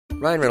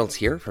Ryan Reynolds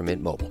here from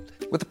Mint Mobile.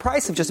 With the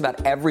price of just about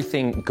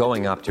everything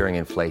going up during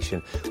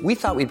inflation, we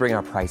thought we'd bring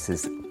our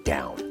prices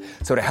down.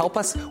 So to help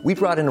us, we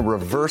brought in a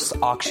reverse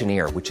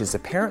auctioneer, which is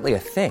apparently a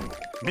thing.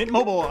 Mint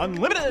Mobile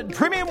Unlimited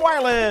Premium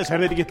Wireless. How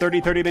to get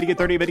 30, 30, bit to get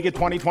 30, bit to get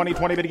 20, 20,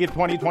 20, bit to get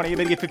 20, 20,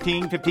 bit to get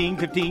 15, 15,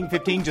 15,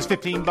 15, just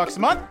 $15 a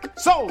month?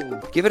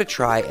 Sold! Give it a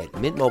try at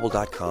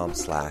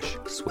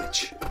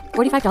mintmobile.com/switch.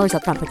 $45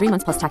 up front for 3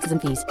 months plus taxes and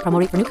fees. Promo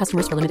rate for new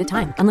customers for limited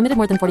time. Unlimited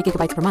more than 40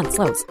 gigabytes per month.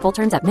 Slows full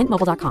terms at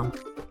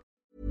mintmobile.com.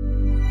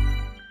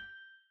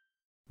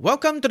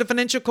 Welcome to the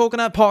Financial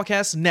Coconut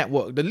Podcast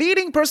Network, the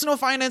leading personal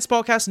finance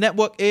podcast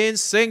network in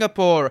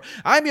Singapore.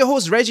 I'm your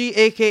host, Reggie,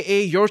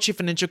 aka your Chief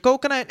Financial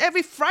Coconut, and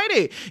every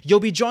Friday, you'll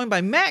be joined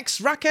by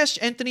Max, Rakesh,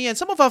 Anthony, and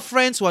some of our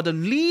friends who are the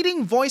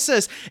leading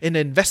voices in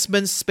the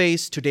investment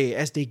space today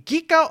as they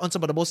geek out on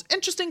some of the most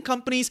interesting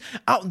companies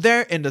out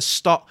there in the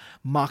stock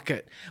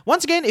market.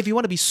 Once again, if you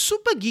want to be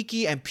super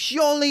geeky and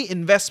purely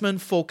investment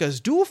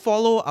focused, do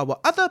follow our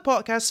other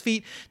podcast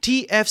feed,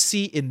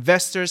 TFC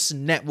Investors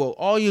Network.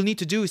 All you'll need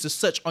to do is to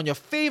search on your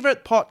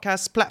favorite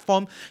podcast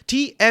platform,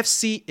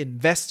 TFC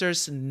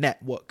Investors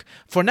Network.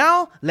 For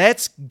now,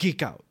 let's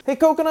geek out. Hey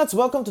Coconuts,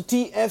 welcome to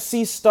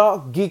TFC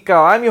Stock Geek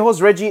Out. I'm your host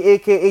Reggie,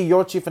 aka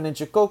your Chief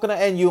Financial Coconut,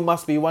 and you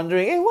must be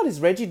wondering, hey, what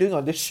is Reggie doing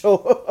on this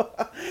show?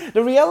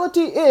 The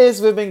reality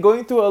is we've been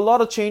going through a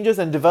lot of changes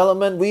and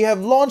development. We have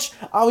launched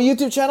our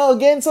YouTube channel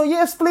again, so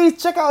yes,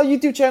 please check out our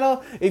YouTube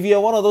channel. If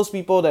you're one of those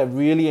people that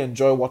really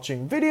enjoy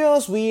watching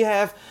videos, we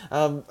have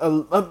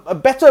a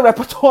better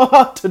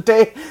repertoire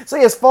today. So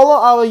yes,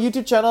 follow our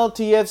YouTube channel,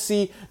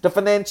 TFC, The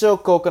Financial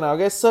Coconut.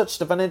 Okay, search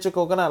The Financial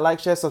Coconut, like,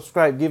 share,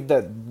 subscribe, give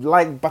that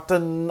like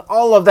button,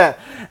 all of that.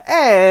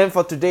 And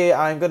for today,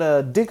 I'm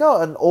gonna dig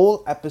out an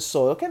old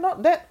episode. Okay,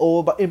 not that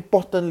old, but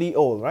importantly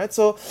old, right?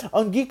 So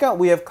on Geek Out,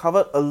 we have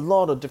covered a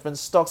lot of different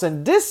stocks,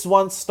 and this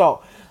one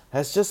stock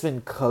has just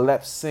been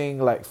collapsing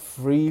like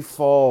free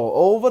fall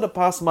over the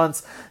past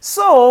months.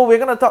 So we're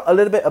going to talk a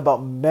little bit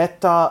about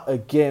Meta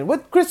again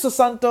with Chris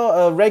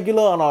Susanto, a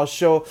regular on our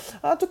show,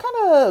 to kind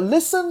of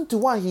listen to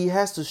what he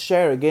has to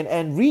share again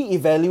and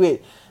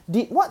re-evaluate.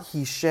 Did what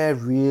he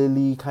shared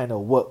really kind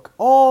of work?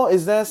 Or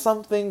is there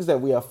some things that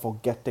we are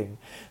forgetting?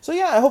 So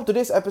yeah, I hope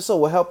today's episode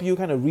will help you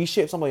kind of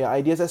reshape some of your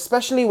ideas,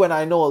 especially when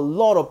I know a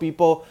lot of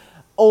people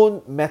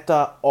own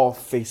Meta or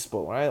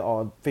Facebook, right?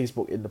 Or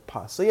Facebook in the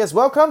past. So yes,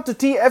 welcome to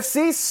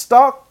TFC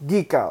Stock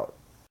Geek Out.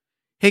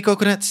 Hey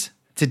Coconuts!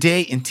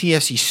 Today in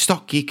TFC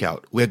Stock Geek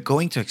Out, we're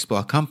going to explore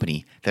a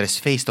company that has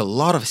faced a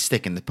lot of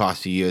stick in the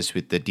past few years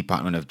with the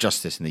Department of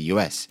Justice in the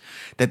US,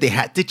 that they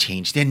had to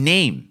change their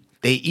name.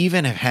 They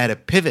even have had a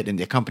pivot in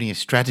their company's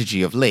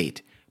strategy of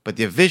late, but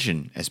their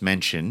vision, as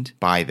mentioned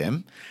by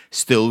them,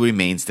 still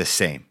remains the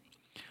same.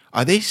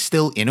 Are they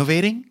still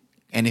innovating?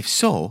 And if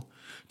so,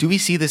 do we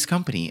see this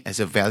company as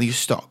a value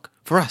stock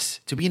for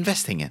us to be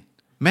investing in?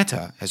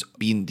 Meta has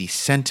been the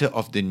center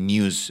of the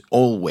news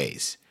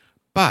always,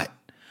 but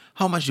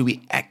how much do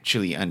we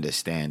actually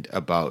understand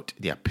about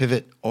their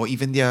pivot or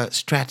even their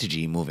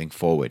strategy moving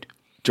forward?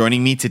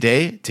 Joining me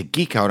today to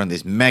geek out on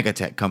this mega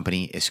tech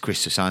company is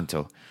Chris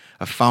Susanto,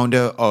 a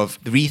founder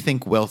of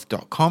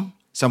rethinkwealth.com,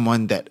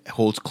 someone that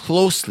holds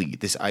closely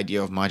this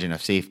idea of margin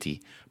of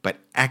safety, but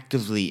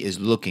actively is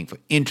looking for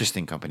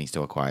interesting companies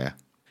to acquire.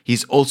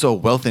 He's also a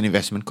wealth and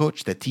investment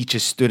coach that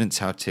teaches students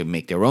how to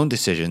make their own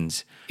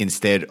decisions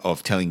instead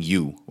of telling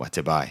you what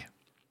to buy.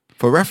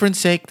 For reference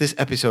sake, this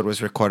episode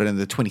was recorded on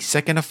the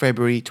 22nd of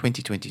February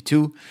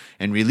 2022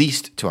 and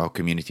released to our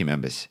community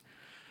members.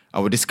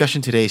 Our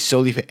discussion today is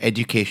solely for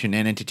education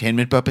and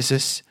entertainment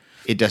purposes.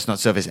 It does not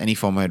serve as any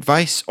form of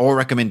advice or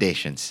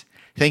recommendations.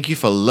 Thank you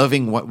for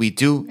loving what we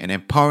do and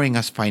empowering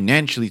us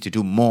financially to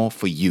do more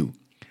for you.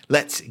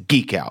 Let's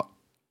geek out.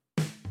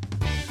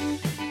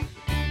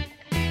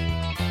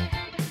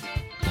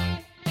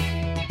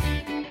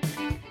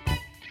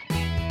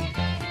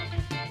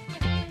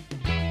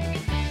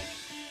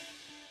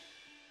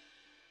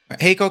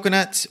 Hey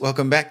Coconuts,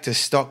 welcome back to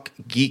Stock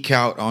Geek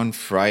Out on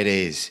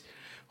Fridays.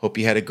 Hope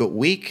you had a good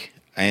week.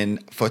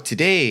 And for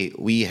today,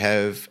 we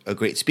have a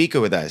great speaker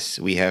with us.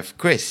 We have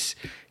Chris.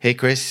 Hey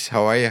Chris,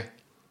 how are you?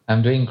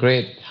 I'm doing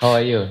great. How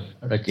are you,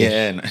 Rakesh?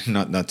 Yeah,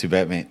 not too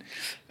bad, mate.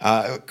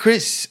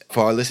 Chris,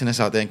 for our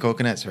listeners out there in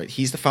Coconuts, right?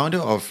 He's the founder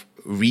of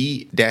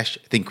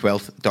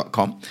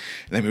re-thinkwealth.com.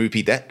 Let me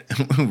repeat that.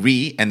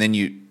 Re, and then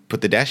you put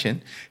the dash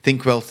in,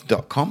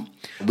 thinkwealth.com,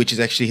 which is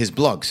actually his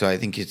blog. So I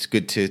think it's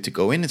good to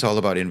go in. It's all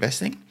about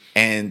investing.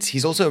 And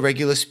he's also a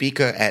regular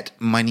speaker at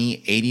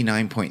Money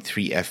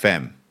 89.3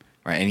 FM,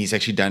 right? And he's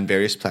actually done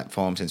various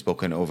platforms and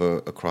spoken over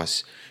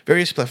across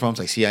various platforms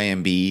like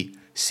CIMB,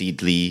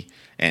 Seedly,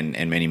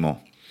 and many more.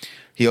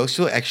 He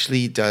also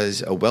actually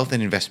does a wealth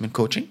and investment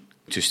coaching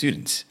to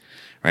students,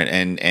 right?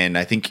 And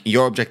I think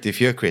your objective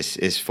here, Chris,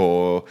 is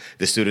for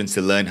the students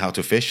to learn how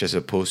to fish as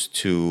opposed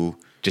to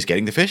just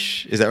getting the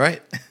fish. Is that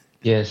right?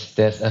 Yes,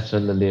 that's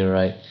absolutely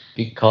right.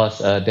 Because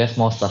that's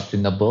more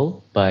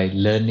sustainable by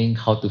learning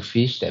how to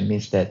fish. That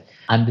means that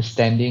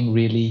understanding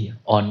really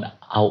on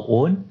our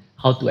own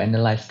how to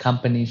analyze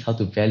companies, how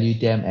to value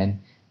them, and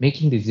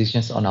making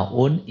decisions on our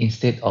own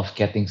instead of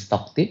getting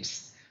stock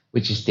tips,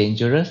 which is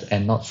dangerous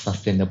and not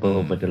sustainable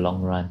over the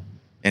long run.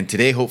 And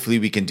today, hopefully,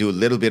 we can do a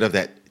little bit of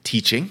that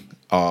teaching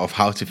of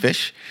how to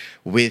fish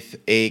with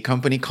a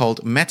company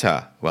called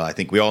Meta. Well, I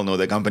think we all know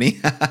the company.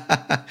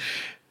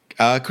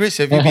 Chris,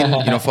 have you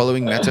been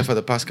following Meta for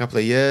the past couple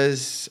of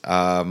years?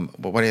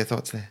 What are your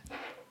thoughts there?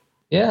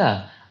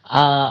 Yeah,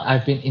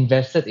 I've been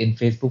invested in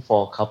Facebook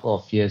for a couple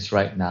of years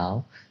right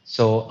now.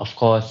 So, of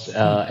course,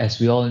 as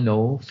we all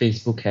know,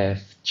 Facebook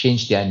have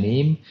changed their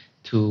name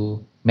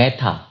to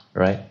Meta,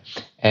 right?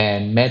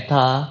 And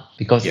Meta,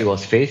 because it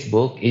was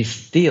Facebook,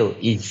 is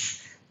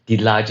the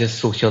largest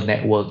social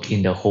network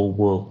in the whole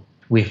world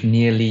with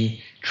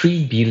nearly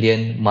 3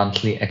 billion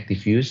monthly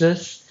active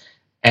users.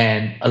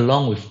 And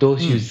along with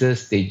those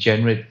users, they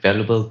generate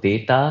valuable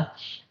data.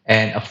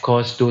 And of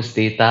course, those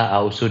data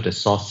are also the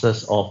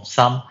sources of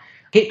some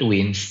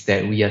headwinds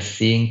that we are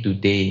seeing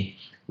today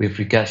with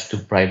regards to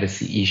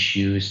privacy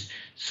issues,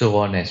 so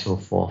on and so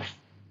forth.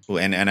 Well,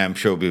 and I'm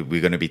sure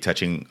we're going to be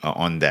touching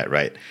on that,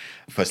 right?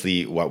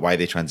 Firstly, why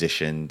they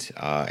transitioned,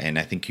 and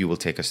I think you will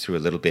take us through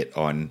a little bit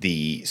on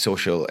the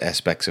social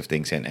aspects of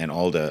things and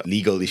all the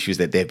legal issues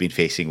that they've been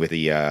facing with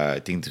the, I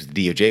think it was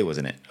the DOJ,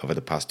 wasn't it, over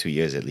the past 2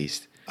 years at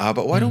least.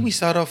 But why don't we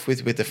start off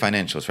with the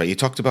financials, right? You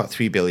talked about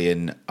 3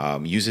 billion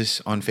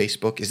users on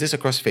Facebook. Is this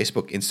across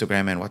Facebook,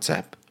 Instagram, and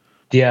WhatsApp?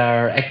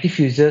 Their active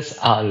users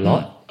are a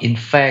lot. In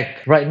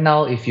fact, right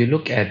now, if you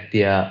look at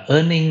their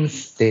earnings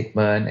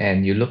statement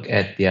and you look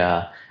at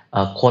their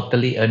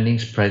quarterly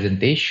earnings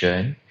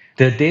presentation,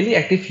 the daily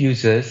active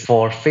users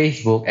for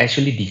Facebook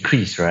actually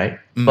decreased, right?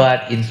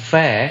 But in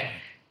fact,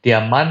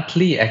 their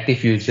monthly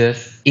active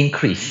users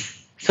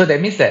increase. So that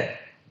means that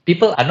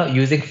people are not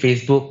using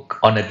Facebook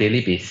on a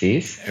daily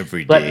basis.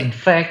 Every day. But in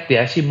fact, there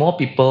are actually more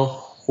people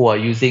who are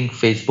using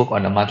Facebook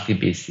on a monthly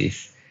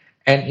basis.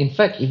 And in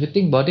fact, if you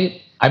think about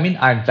it, I mean,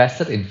 I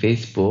invested in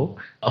Facebook.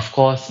 Of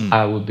course,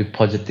 I would be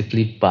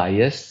positively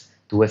biased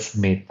towards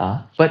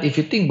Meta. But if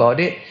you think about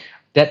it,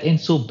 that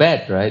ain't so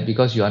bad, right?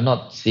 Because you are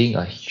not seeing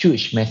a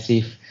huge,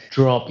 massive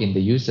drop in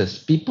the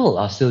users. People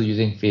are still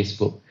using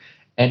Facebook.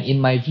 And in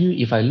my view,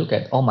 if I look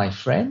at all my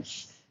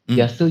friends, they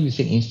are still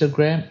using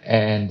Instagram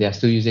and they are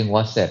still using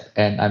WhatsApp.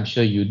 And I'm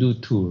sure you do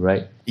too,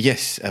 right?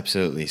 Yes,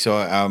 absolutely. So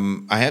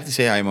I have to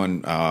say I'm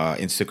on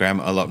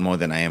Instagram a lot more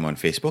than I am on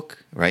Facebook,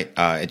 right?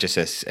 Just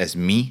as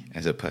me,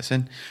 as a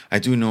person. I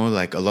do know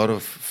like a lot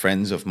of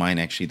friends of mine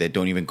actually that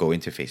don't even go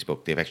into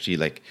Facebook. They've actually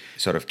like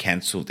sort of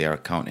cancelled their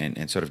account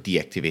and sort of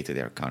deactivated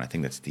their account. I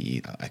think that's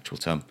the actual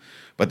term.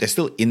 But they're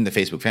still in the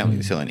Facebook family.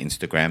 They're still on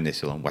Instagram. They're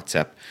still on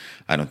WhatsApp.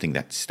 I don't think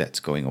that's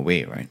going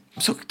away, right?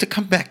 So to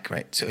come back,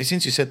 right? So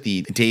since you said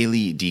the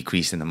daily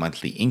decrease and the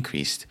monthly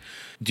increased,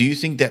 do you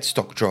think that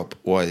stock drop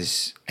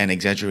was an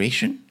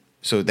exaggeration?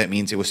 So that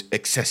means it was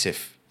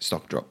excessive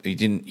stock drop.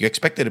 You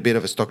expected a bit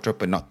of a stock drop,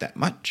 but not that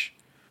much.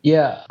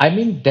 Yeah, I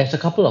mean, there's a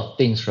couple of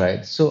things,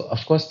 right? So,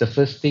 of course, the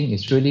first thing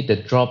is really the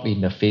drop in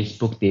the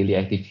Facebook daily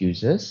active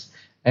users.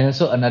 And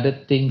also another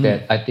thing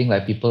that I think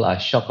like people are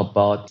shocked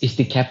about is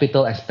the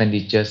capital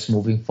expenditures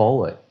moving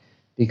forward.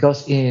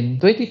 Because in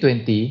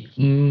 2020,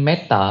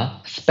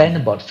 Meta spent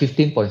about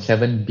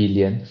 15.7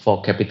 billion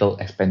for capital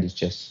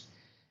expenditures.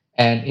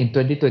 And in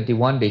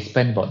 2021, they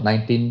spent about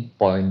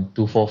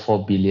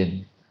 19.244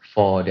 billion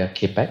for their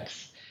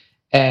capex.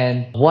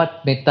 And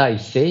what Meta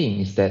is saying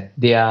is that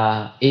they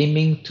are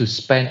aiming to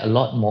spend a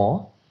lot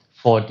more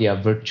for their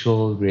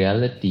virtual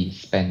reality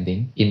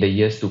spending in the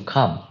years to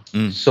come.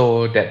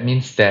 So that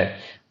means that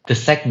the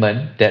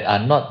segment that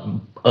are not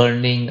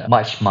earning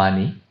much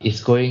money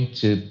is going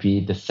to be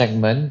the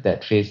segment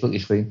that Facebook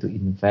is going to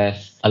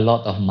invest a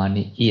lot of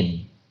money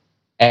in.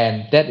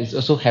 And that is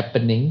also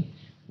happening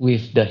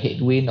with the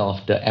headwind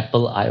of the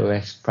Apple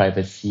iOS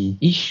privacy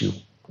issue,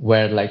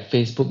 where like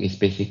Facebook is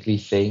basically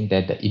saying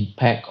that the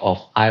impact of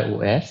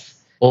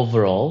iOS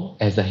overall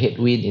as a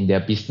headwind in their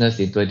business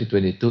in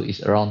 2022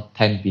 is around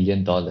 $10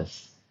 billion.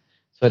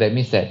 So that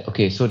means that,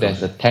 okay, so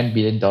there's a $10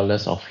 billion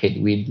of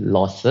headwind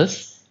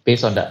losses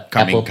based on the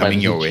Apple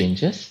privacy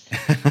changes.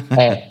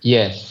 And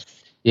yes.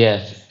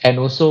 And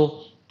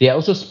also, they are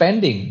also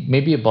spending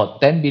maybe about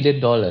 $10 billion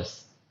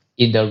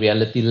in the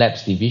Reality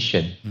Labs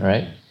division,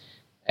 right?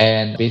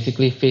 And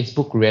basically,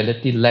 Facebook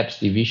Reality Labs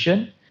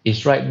division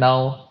is right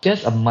now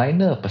just a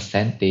minor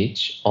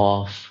percentage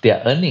of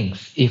their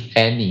earnings, if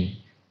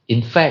any.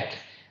 In fact,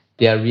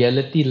 their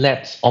Reality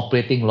Labs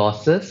operating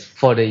losses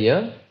for the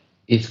year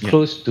is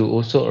close to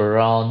also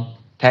around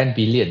 10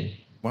 billion.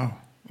 Wow.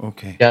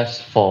 Okay.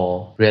 Just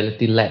for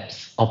Reality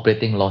Labs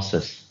operating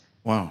losses.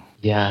 Wow.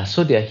 Yeah,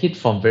 so they are hit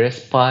from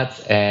various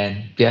parts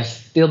and they are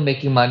still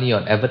making money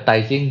on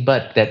advertising,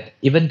 but that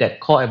even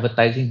that core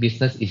advertising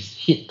business is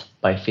hit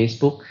by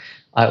Facebook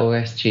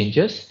iOS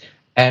changes.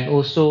 And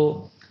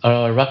also,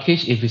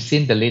 Rakesh, if you've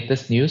seen the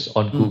latest news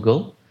on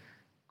Google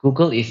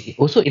is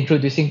also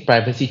introducing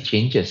privacy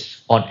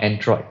changes on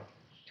Android.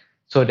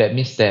 So that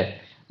means that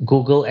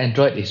Google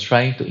Android is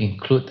trying to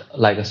include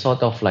like a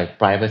sort of like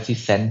privacy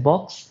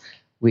sandbox,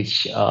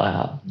 which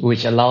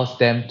allows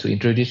them to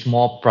introduce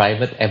more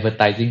private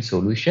advertising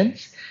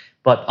solutions,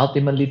 But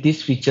ultimately,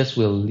 these features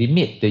will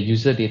limit the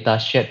user data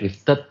shared with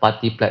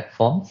third-party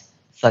platforms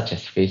such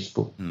as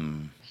Facebook.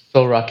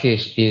 So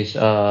Rakesh,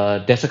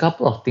 there's a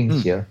couple of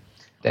things here.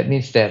 That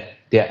means that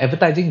their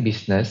advertising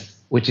business,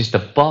 which is the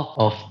bulk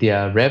of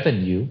their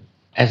revenue,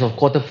 as of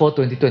quarter four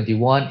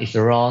 2021, is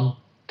around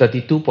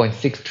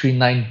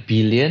 32.639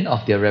 billion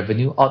of their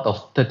revenue. Out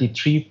of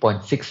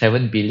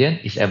 33.67 billion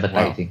is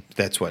advertising. Wow.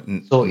 That's what,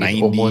 So 90?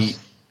 it's almost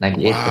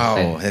 98%.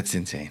 Wow, that's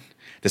insane.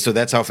 So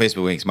that's how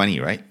Facebook makes money,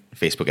 right?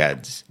 Facebook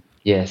ads.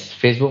 Yes,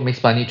 Facebook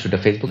makes money through the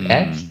Facebook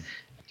ads.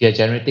 They are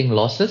generating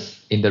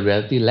losses in the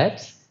Reality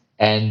Labs,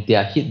 and they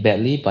are hit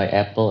badly by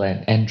Apple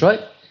and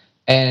Android.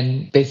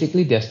 And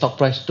basically, their stock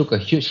price took a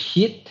huge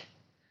hit,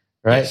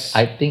 right? Yes.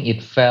 I think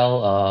it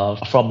fell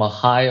from a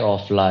high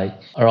of like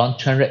around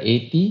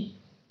 280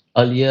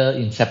 earlier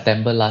in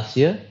September last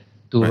year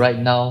to right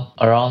now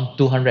around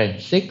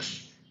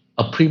 206.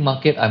 A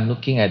pre-market, I'm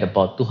looking at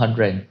about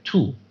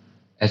 202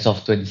 as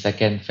of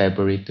 22nd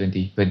February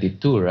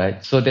 2022,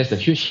 right? So there's a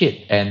huge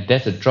hit, and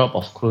there's a drop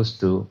of close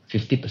to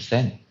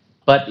 50%.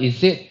 But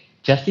is it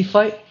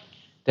justified?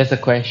 That's a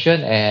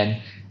question,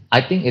 and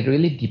I think it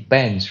really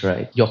depends,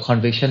 right? Your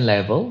conviction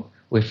level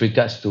with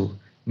regards to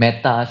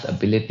Meta's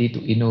ability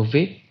to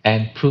innovate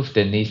and prove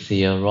the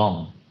naysayer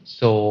wrong.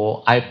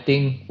 So I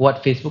think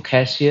what Facebook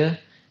has here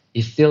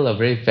is still a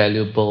very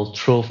valuable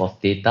trove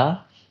of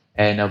data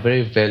and a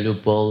very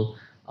valuable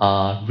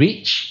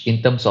reach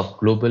in terms of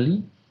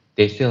globally.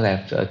 They still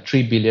have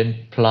 3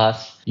 billion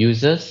plus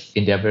users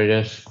in their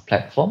various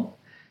platforms.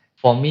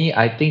 For me,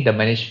 I think the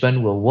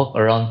management will work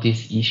around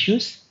these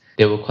issues.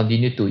 They will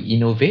continue to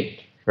innovate,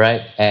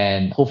 right,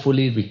 and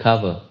hopefully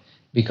recover.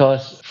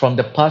 Because from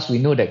the past, we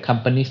know that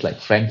companies like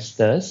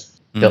Friendsters,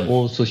 the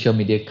old social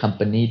media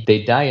company,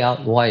 they die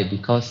out. Why?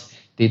 Because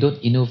they don't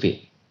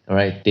innovate,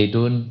 right? They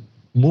don't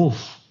move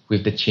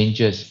with the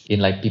changes in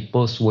like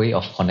people's way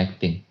of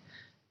connecting.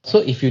 So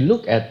if you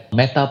look at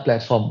Meta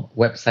platform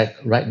website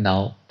right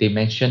now, they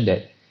mention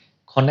that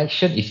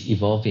connection is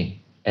evolving,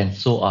 and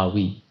so are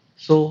we.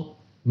 So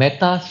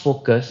Meta's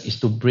focus is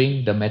to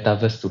bring the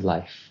metaverse to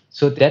life.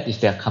 So that is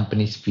their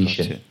company's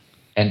vision. Gotcha.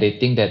 And they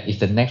think that it's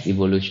the next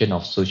evolution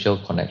of social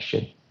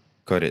connection.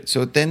 Got it.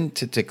 So then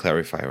to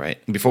clarify, right,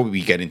 before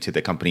we get into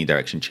the company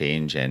direction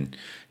change and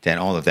then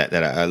all of that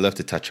I love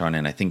to touch on,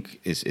 and I think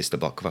is the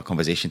bulk of our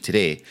conversation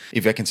today,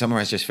 if I can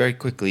summarize just very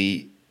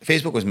quickly,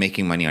 Facebook was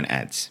making money on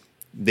ads.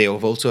 They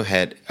have also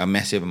had a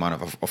massive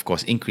amount of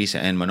course, increase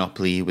and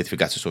monopoly with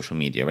regards to social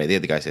media, right? They're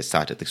the guys that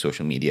started the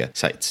social media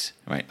sites,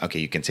 right? Okay,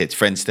 you can say it's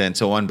Friendster and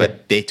so on,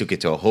 but they took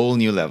it to a whole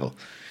new level.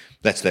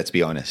 Let's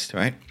be honest,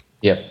 right?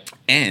 Yep.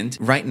 And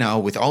right now,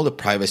 with all the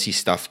privacy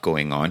stuff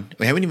going on,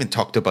 we haven't even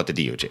talked about the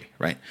DOJ,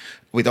 right?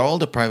 With all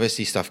the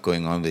privacy stuff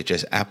going on with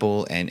just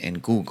Apple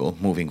and Google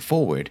moving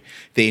forward,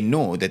 they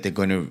know that they're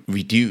going to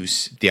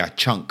reduce their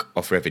chunk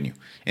of revenue.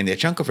 And their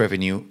chunk of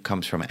revenue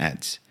comes from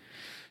ads.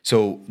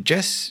 So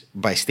just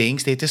by staying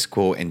status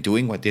quo and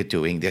doing what they're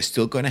doing, they're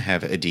still going to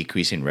have a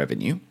decrease in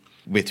revenue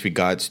with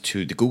regards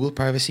to the Google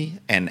privacy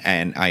and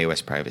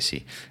iOS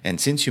privacy. And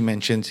since you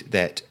mentioned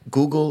that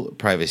Google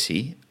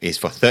privacy is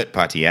for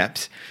third-party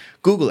apps,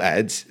 Google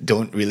ads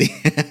don't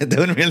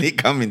really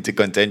come into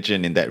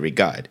contention in that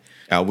regard.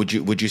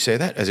 Would you say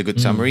that as a good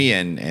summary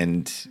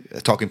and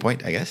a talking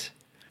point, I guess?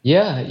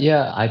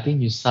 Yeah, I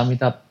think you sum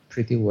it up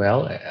pretty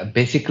well.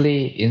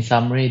 Basically, in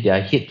summary, they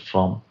are hit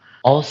from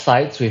all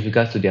sides with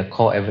regards to their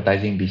core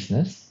advertising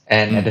business.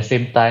 And at the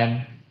same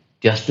time,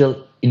 they're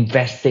still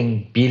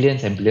investing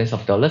billions and billions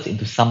of dollars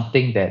into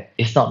something that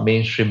is not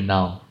mainstream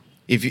now.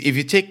 If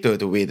you take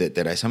the way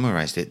that I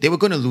summarized it, they were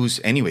going to lose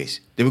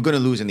anyways. They were going to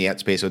lose in the ad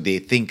space, or they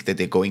think that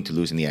they're going to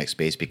lose in the ad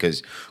space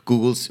because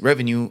Google's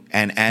revenue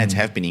and ads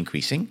have been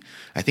increasing.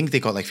 I think they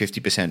got like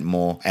 50%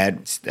 more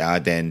ads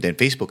than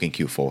Facebook in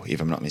Q4,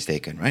 if I'm not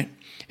mistaken, right?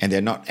 And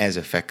they're not as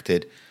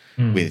affected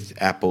with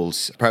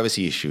Apple's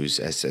privacy issues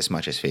as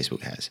much as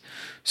Facebook has.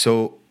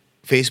 So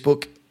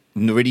Facebook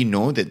already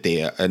know that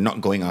they are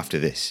not going after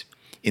this.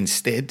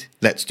 Instead,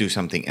 let's do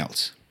something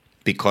else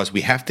because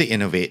we have to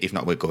innovate. If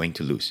not, we're going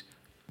to lose.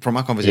 From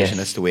our conversation,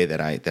 that's the way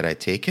that I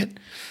take it.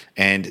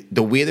 And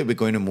the way that we're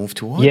going to move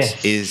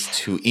towards is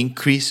to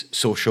increase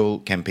social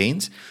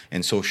campaigns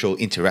and social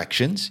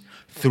interactions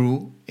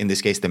through, in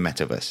this case, the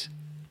metaverse.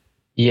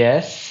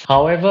 Yes.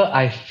 However,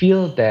 I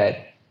feel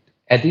that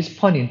at this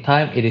point in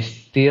time, it is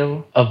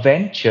still a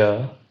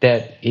venture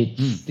that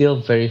it's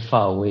still very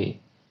far away.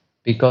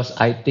 Because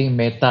I think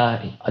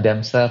Meta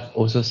themselves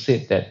also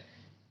said that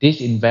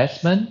this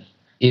investment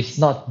is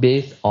not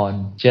based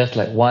on just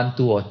like 1,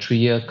 2, or 3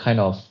 year kind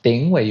of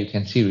thing where you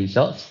can see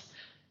results.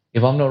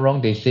 If I'm not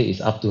wrong, they say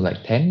it's up to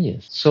like 10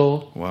 years.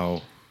 So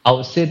wow. I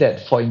would say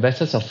that for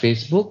investors of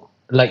Facebook,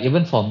 like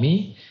even for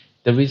me,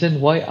 the reason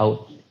why I would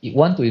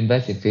want to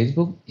invest in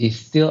Facebook is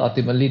still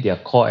ultimately their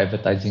core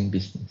advertising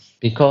business.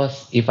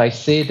 Because if I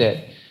say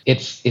that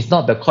it's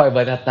not the core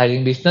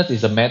advertising business,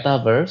 it's a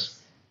metaverse,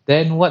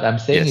 then what I'm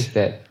saying is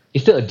that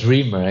it's still a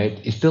dream, right?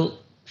 It's still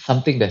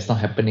something that's not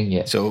happening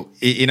yet. So,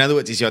 in other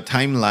words, is your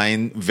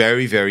timeline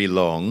very, very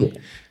long?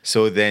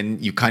 So then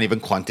you can't even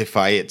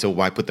quantify it. So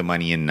why put the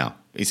money in now?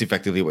 It's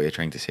effectively what you're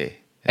trying to say.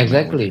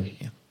 Exactly.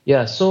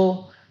 Yeah.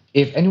 So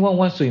if anyone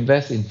wants to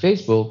invest in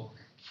Facebook,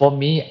 for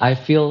me, I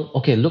feel,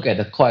 okay, look at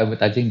the core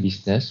advertising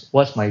business.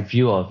 What's my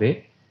view of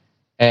it?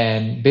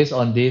 And based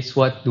on this,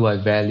 what do I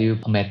value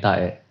Meta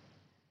at?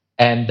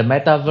 And the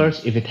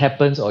metaverse, if it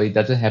happens or it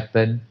doesn't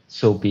happen,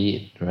 so be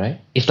it,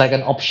 right? It's like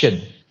an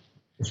option.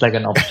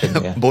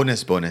 Yeah.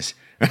 Bonus.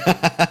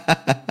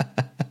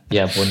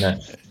 Yeah,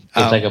 bonus.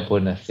 It's like a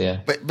bonus,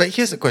 yeah. But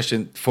here's a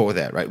question for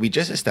that, right? We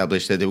just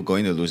established that they were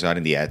going to lose out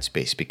in the ad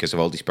space because of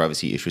all these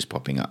privacy issues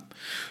popping up.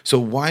 So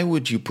why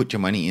would you put your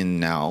money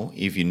in now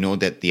if you know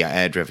that the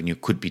ad revenue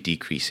could be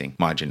decreasing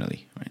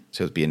marginally, right?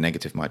 So it'd be a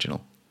negative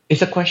marginal.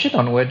 It's a question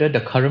on whether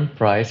the current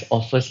price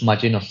offers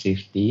margin of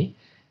safety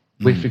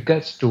with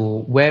regards to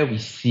where we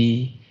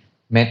see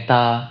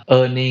Meta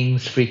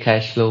earnings, free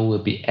cash flow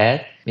will be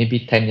at maybe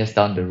 10 years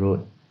down the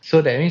road.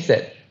 So that means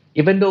that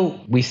even though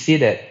we see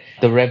that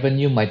the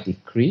revenue might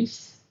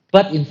decrease,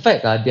 but in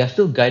fact, they are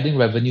still guiding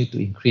revenue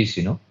to increase,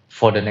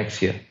 for the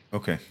next year.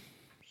 Okay.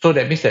 So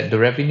that means that the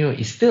revenue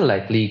is still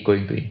likely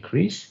going to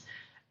increase.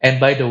 And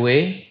by the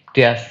way,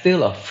 they are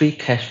still a free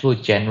cash flow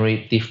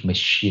generative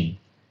machine.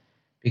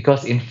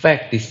 Because in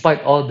fact,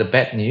 despite all the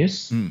bad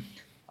news,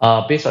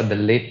 based on the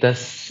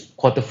latest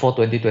Q4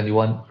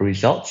 2021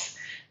 results,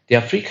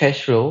 their free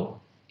cash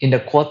flow in the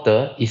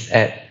quarter is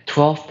at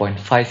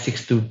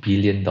 $12.562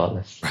 billion.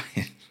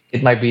 Right.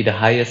 It might be the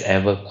highest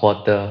ever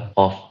quarter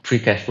of free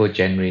cash flow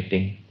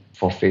generating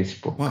for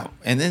Facebook. Wow.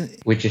 And then,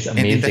 which is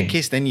amazing. And in that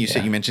case, then you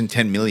said you mentioned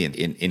 10 million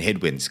in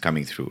headwinds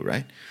coming through,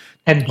 right?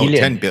 10 billion.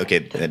 10 billion. Okay.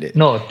 10 billion.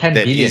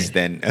 That is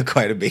then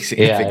quite a big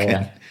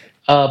significant.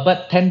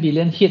 But 10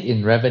 billion hit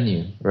in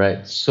revenue,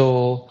 right?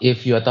 So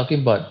if you are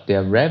talking about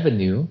their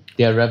revenue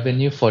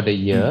for the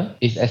year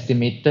is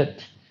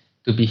estimated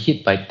to be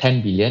hit by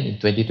 10 billion in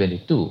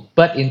 2022.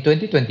 But in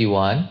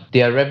 2021,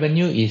 their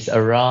revenue is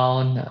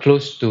around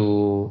close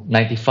to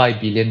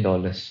 $95 billion.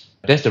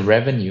 That's the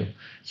revenue.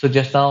 So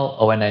just now,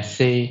 when I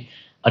say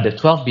the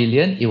 12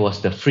 billion, it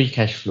was the free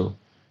cash flow.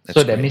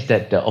 That means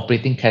that the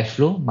operating cash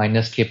flow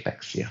minus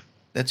capex. Yeah.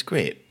 That's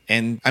great.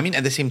 And I mean,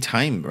 at the same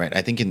time, right,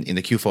 I think in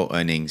the Q4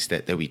 earnings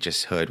that we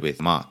just heard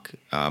with Mark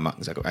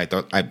Zuckerberg, I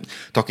thought I'm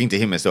talking to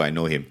him as though I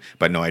know him,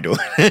 but no, I don't.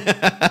 with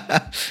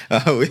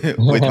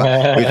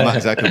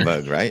Mark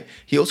Zuckerberg, right?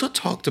 He also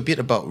talked a bit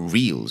about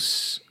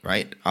Reels,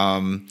 right?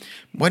 Why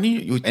don't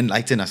you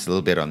enlighten us a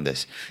little bit on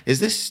this? Is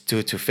this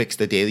to fix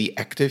the daily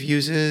active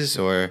users,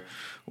 or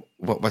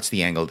what's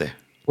the angle there?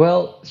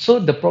 Well, so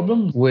the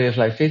problem with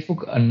like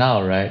Facebook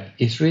now, right,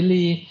 is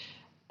really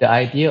the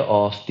idea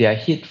of they are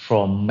hit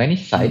from many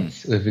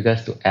sites with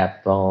regards to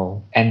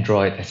Apple,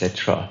 Android,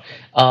 etc.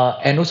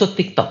 And also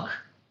TikTok.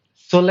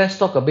 So let's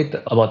talk a bit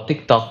about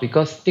TikTok,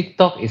 because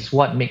TikTok is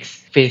what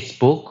makes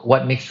Facebook,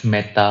 what makes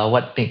Meta,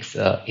 what makes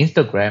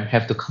Instagram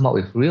have to come up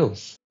with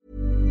Reels.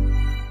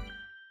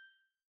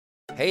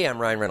 Hey, I'm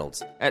Ryan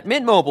Reynolds. At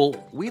Mint Mobile,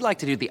 we like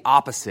to do the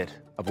opposite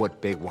of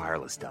what Big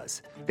Wireless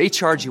does. They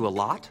charge you a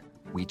lot.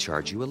 We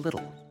charge you a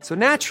little. So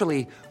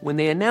naturally, when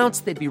they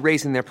announced they'd be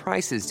raising their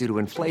prices due to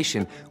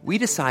inflation, we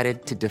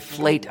decided to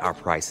deflate our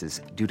prices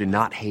due to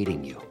not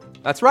hating you.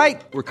 That's right.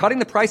 We're cutting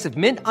the price of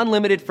Mint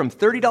Unlimited from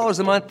 $30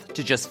 a month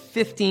to just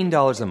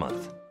 $15 a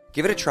month.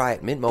 Give it a try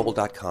at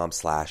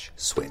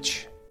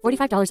mintmobile.com/switch.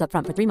 $45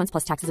 upfront for 3 months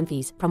plus taxes and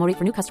fees. Promo rate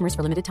for new customers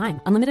for limited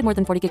time. Unlimited more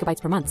than 40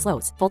 gigabytes per month.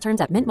 Slows full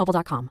terms at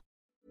mintmobile.com.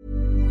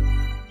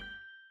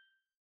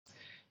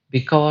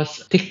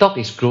 Because TikTok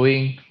is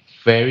growing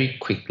very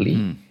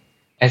quickly.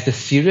 As the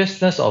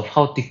seriousness of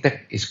how TikTok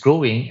is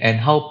growing and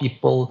how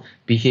people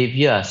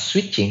behavior are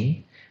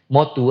switching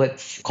more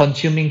towards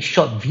consuming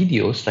short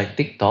videos like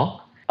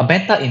TikTok,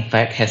 Meta in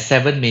fact has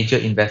 7 major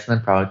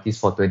investment priorities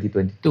for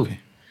 2022. Okay.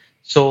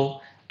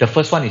 So the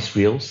first one is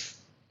Reels.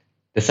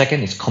 The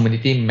second is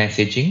community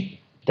messaging.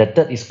 The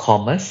third is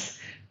commerce.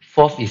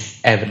 Fourth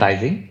is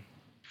advertising.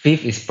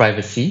 Fifth is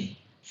privacy.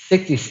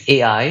 Sixth is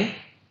AI.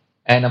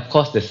 And of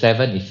course, the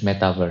 7 is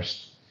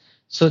metaverse.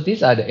 So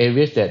these are the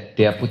areas that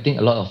they are putting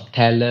a lot of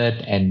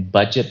talent and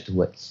budget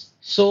towards.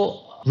 So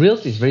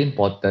Reels is very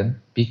important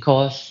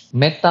because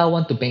Meta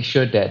want to make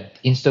sure that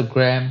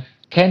Instagram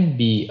can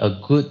be a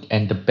good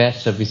and the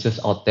best services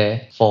out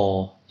there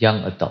for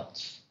young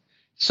adults.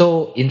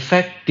 So in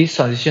fact, this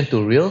transition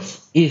to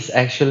Reels is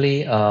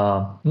actually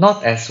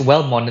not as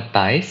well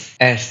monetized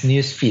as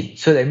Newsfeed.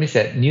 So that means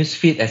that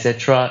Newsfeed,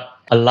 etc.,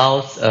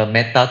 allows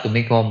Meta to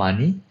make more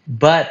money,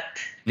 but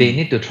they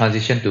need to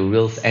transition to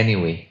Reels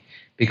anyway.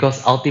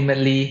 Because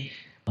ultimately,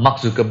 Mark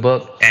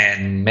Zuckerberg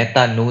and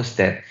Meta knows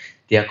that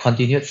their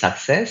continued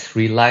success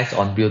relies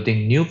on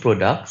building new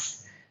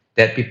products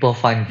that people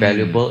find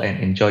valuable and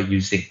enjoy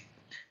using.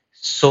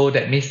 So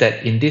that means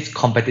that in this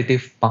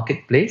competitive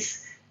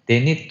marketplace, they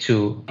need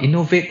to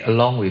innovate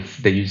along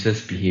with the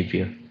user's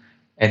behavior.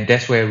 And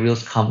that's where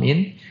Reels come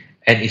in,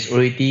 and it's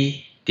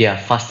already their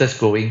fastest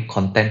growing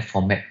content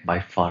format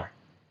by far.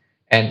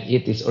 and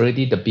it is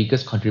already the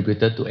biggest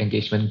contributor to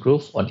engagement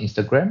growth on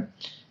Instagram,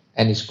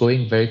 and it's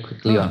growing very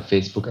quickly on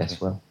Facebook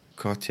as well.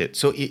 Got it.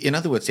 So, in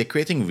other words, they're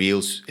creating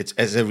Reels. It's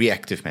as a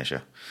reactive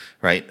measure,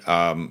 right?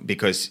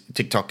 Because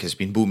TikTok has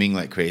been booming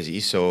like crazy.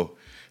 So,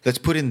 let's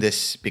put in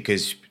this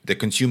because the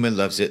consumer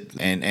loves it,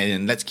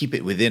 and let's keep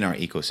it within our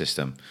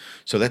ecosystem.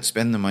 So, let's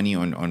spend the money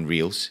on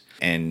Reels.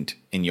 And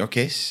in your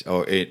case,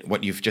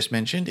 what you've just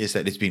mentioned is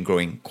that it's been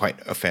growing quite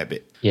a fair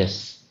bit.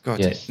 Yes. Got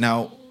it.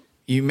 Now,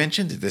 you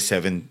mentioned the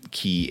 7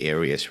 key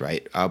areas,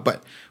 right?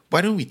 But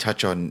why don't we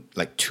touch on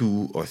like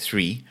 2 or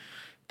 3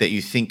 that you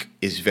think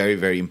is very,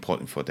 very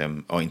important for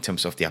them, or in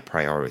terms of their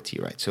priority,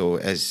 right? So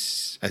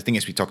as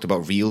we talked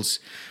about, Reels,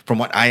 from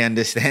what I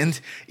understand,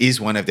 is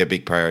one of their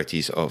big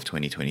priorities of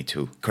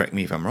 2022. Correct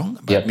me if I'm wrong,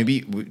 but maybe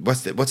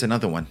what's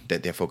another one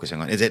that they're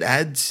focusing on? Is it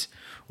ads,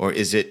 or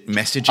is it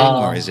messaging,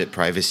 or is it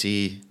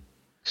privacy?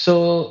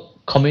 So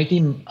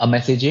community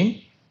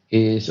messaging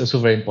is also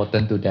very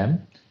important to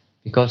them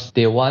because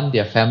they want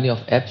their family of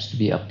apps to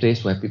be a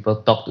place where people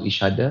talk to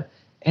each other.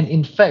 And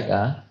in fact,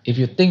 if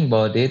you think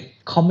about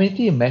it,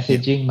 community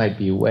messaging might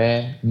be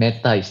where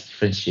Meta is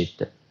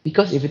differentiated.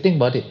 Because if you think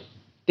about it,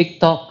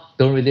 TikTok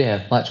don't really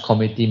have much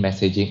community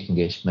messaging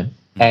engagement.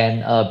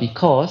 And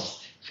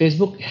because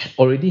Facebook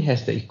already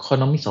has the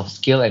economies of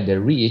scale and the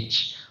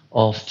reach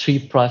of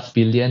 3+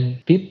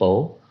 billion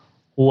people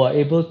who are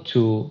able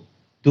to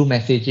do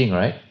messaging,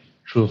 right?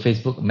 Through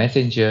Facebook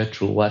Messenger,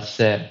 through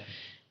WhatsApp,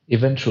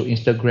 even through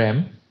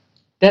Instagram.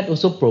 That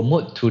also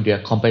promote to their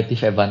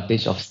competitive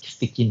advantage of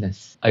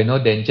stickiness. I know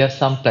than just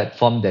some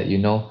platform that,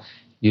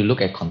 you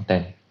look at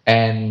content.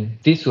 And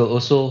this will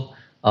also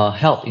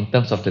help in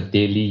terms of the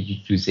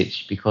daily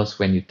usage because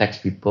when you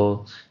text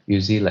people, you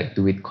usually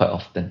do it quite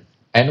often.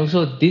 And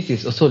also this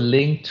is also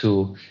linked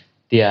to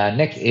their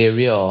next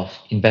area of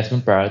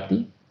investment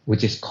priority,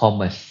 which is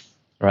commerce,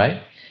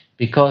 right?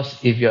 Because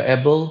if you're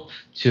able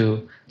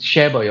to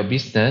share about your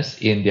business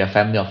in their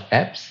family of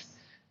apps,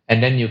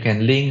 and then you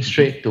can link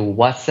straight to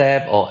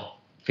WhatsApp or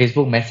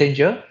Facebook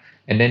Messenger,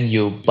 and then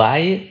you buy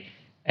it,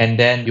 and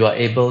then you are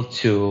able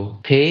to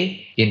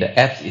pay in the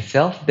apps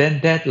itself, then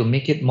that will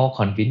make it more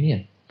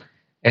convenient.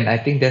 And I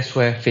think that's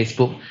where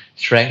Facebook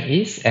strength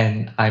is,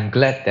 and I'm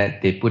glad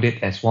that they put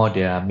it as one of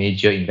their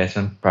major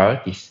investment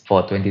priorities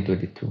for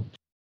 2022.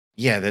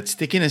 Yeah, that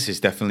stickiness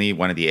is definitely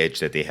one of the edge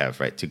that they have,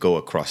 right? To go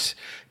across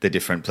the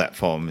different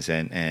platforms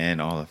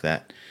and all of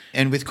that.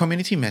 And with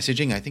community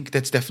messaging, I think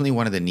that's definitely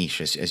one of the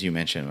niches, as you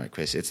mentioned, right,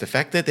 Chris? It's the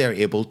fact that they're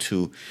able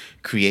to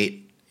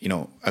create,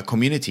 a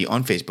community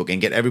on Facebook and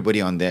get everybody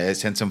on there,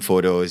 send some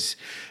photos,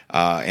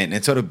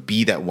 and sort of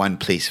be that one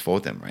place for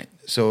them, right?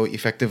 So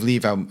effectively,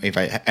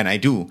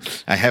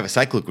 I have a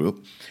cycle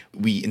group.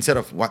 We, instead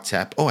of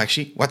WhatsApp,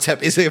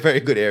 WhatsApp is a very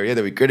good area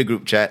that we create a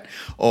group chat,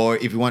 or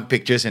if you want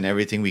pictures and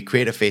everything, we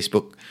create a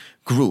Facebook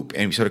group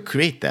and we sort of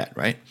create that,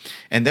 right?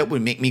 And that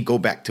would make me go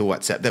back to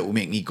WhatsApp. That would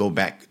make me go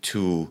back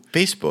to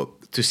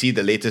Facebook to see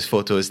the latest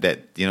photos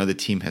that, the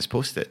team has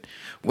posted.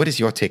 What is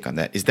your take on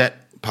that? Is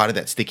that part of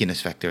that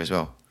stickiness factor as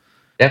well?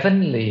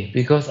 Definitely,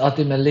 because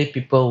ultimately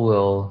people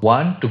will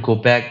want to go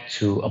back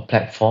to a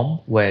platform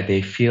where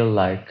they feel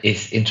like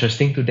it's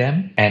interesting to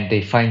them and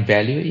they find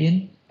value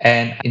in.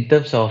 And in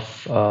terms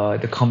of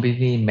the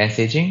community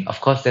messaging,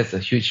 of course, that's a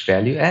huge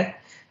value add.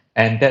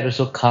 And that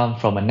also comes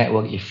from a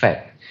network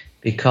effect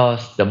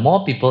because the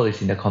more people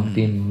is in the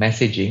community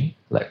messaging,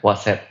 like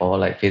WhatsApp or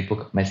like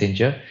Facebook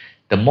Messenger,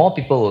 the more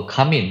people will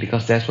come in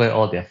because that's where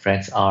all their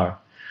friends are.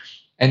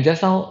 And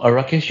just now,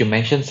 Rakesh, you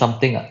mentioned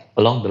something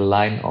along the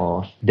line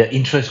of the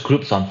interest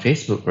groups on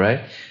Facebook, right?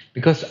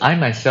 Because I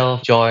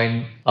myself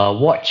joined a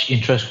watch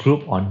interest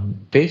group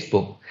on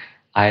Facebook.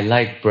 I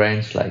like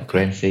brands like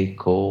Grand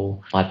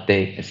Seiko,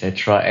 Patek,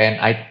 etc.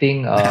 And I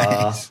think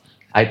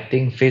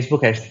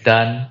Facebook has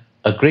done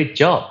a great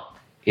job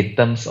in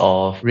terms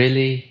of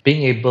really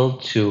being able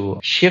to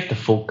shift the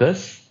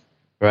focus,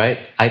 right?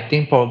 I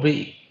think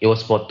probably it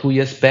was about 2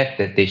 years back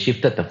that they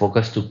shifted the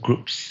focus to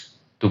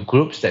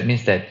groups. That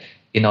means that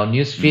in our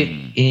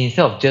newsfeed,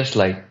 instead of just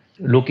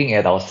looking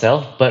at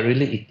ourselves, but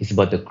really it's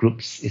about the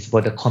groups. It's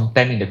about the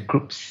content in the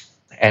groups.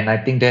 And I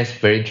think that's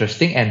very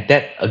interesting. And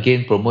that,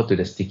 again, promotes to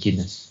the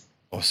stickiness.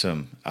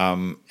 Awesome.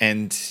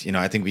 And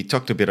I think we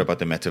talked a bit about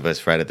the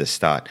metaverse right at the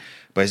start.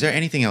 But is there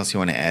anything else you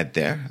want to add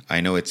there?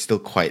 I know it's still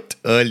quite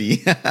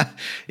early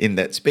in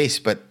that space,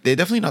 but they're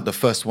definitely not the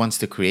first ones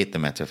to create the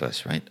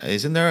metaverse, right?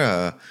 Isn't there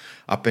a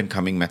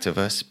up-and-coming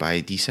metaverse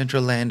by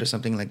Decentraland or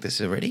something like this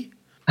already?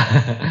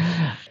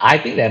 I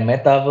think that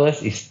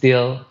metaverse is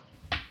still...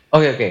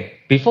 Okay.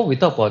 Before we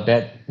talk about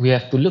that, we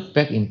have to look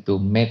back into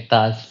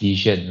Meta's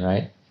vision,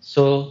 right?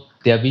 So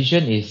their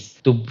vision is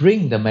to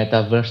bring the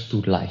metaverse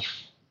to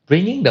life.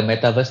 Bringing the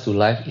metaverse to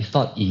life is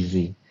not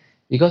easy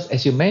because,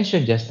 as you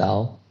mentioned just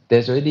now,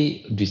 there's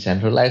already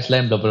decentralized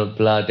land, blah, blah,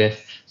 blah. There's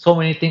so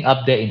many things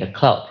up there in the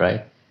cloud,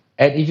 right?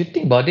 And if you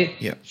think about it,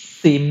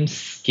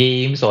 Sims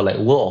games or like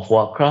World of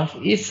Warcraft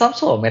is some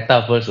sort of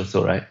metaverse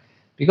also, right?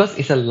 Because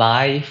it's a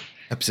life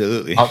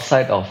absolutely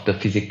outside of the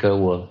physical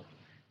world.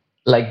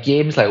 Like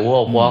games like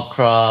World of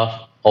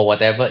Warcraft, or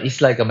whatever.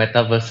 It's like a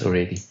metaverse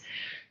already.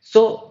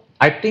 So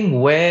I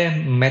think where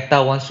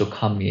Meta wants to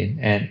come in,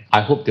 and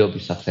I hope they'll be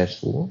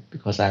successful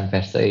because I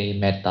invested in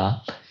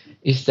Meta,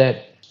 is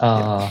that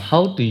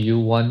how do you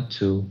want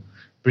to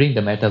bring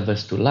the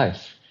metaverse to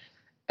life?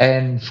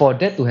 And for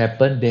that to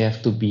happen, they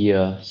have to be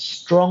a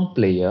strong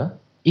player.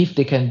 If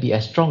they can be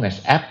as strong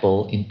as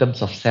Apple in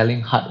terms of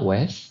selling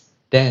hardwares,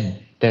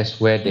 then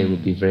that's where they will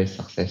be very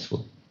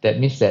successful. That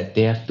means that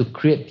they have to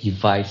create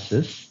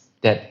devices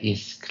that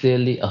is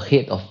clearly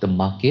ahead of the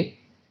market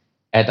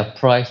at a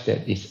price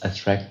that is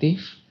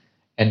attractive,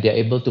 and they're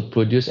able to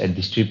produce and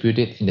distribute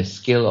it in the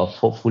scale of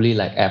hopefully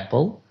like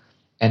Apple.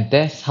 And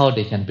that's how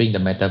they can bring the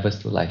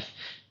metaverse to life.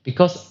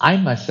 Because I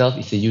myself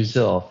is a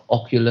user of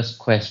Oculus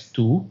Quest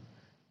 2,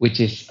 which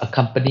is a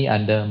company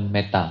under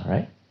Meta,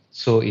 right?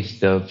 So it's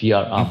the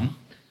VR arm.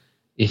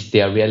 It's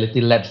their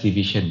Reality Labs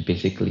division,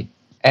 basically.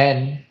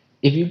 And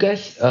if you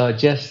guys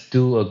just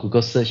do a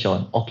Google search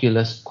on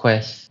Oculus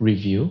Quest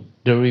review,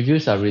 the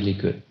reviews are really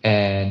good.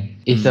 And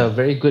it's a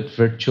very good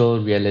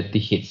virtual reality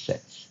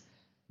headset.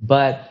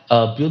 But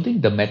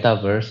building the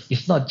metaverse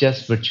is not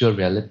just virtual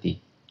reality.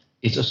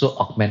 It's also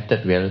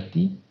augmented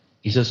reality.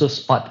 It's also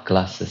smart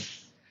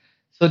glasses.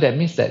 So that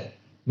means that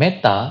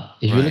Meta,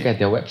 if you look at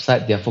their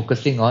website, they're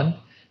focusing on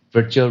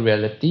virtual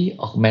reality,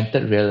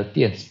 augmented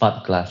reality, and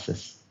smart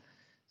glasses.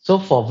 So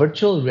for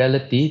virtual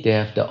reality, they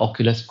have the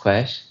Oculus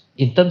Quest.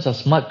 In terms of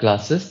smart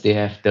glasses, they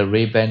have the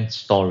Ray-Ban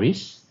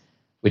Stories,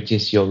 which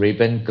is your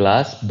Ray-Ban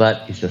glass,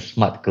 but it's a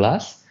smart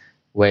glass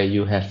where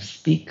you have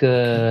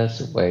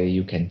speakers, where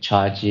you can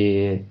charge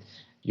it,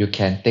 you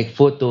can take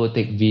photo,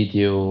 take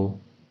video,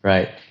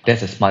 right?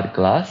 That's a smart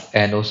glass.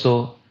 And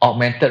also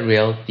augmented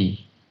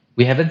reality.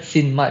 We haven't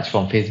seen much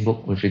from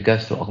Facebook with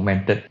regards to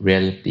augmented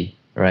reality,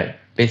 right?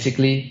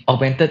 Basically,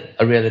 augmented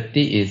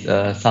reality is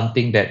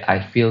something that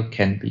I feel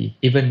can be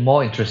even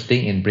more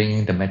interesting in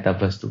bringing the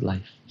metaverse to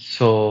life.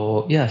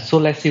 So yeah, so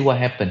let's see what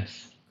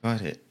happens.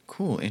 Got it.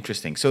 Cool,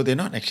 interesting. So they're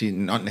not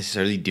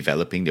necessarily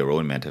developing their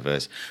own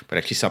metaverse, but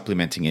actually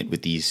supplementing it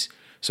with these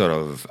sort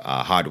of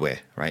hardware,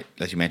 right?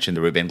 As you mentioned,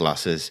 the Ray-Ban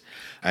glasses.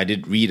 I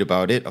did read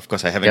about it. Of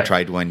course, I haven't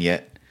tried one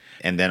yet.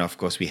 And then, of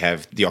course, we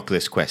have the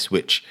Oculus Quest,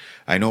 which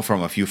I know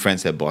from a few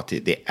friends that bought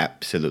it, they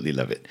absolutely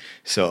love it.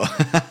 So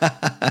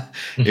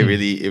it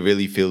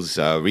really feels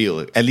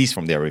real, at least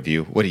from their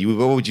review. What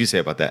would you say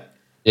about that?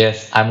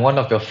 Yes, I'm one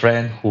of your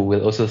friends who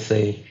will also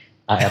say,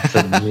 I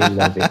absolutely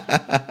love it.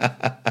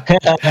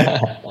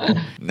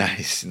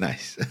 Nice.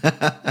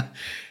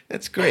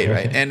 That's great,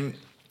 right? And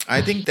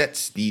I think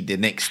that's the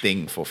next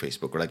thing for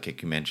Facebook,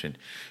 like you mentioned.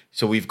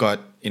 So we've got,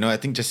 I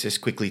think just as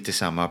quickly to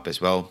sum up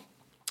as well,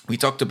 we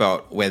talked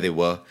about where they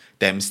were,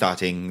 them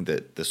starting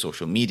the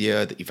social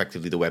media,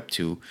 effectively the Web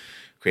 2,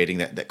 creating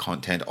that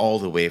content all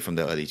the way from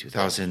the early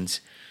 2000s.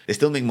 They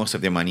still make most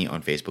of their money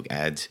on Facebook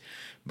ads,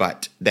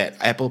 but that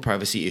Apple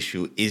privacy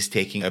issue is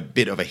taking a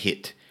bit of a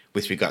hit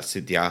with regards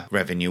to their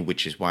revenue,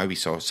 which is why we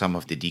saw some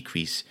of the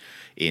decrease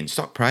in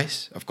stock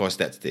price. Of course,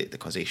 that's the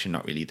causation,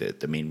 not really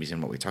the main reason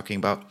what we're talking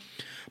about.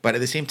 But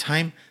at the same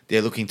time,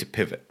 they're looking to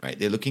pivot, right?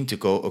 They're looking to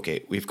go,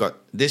 okay, we've got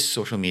this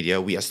social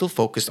media. We are still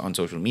focused on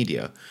social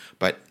media,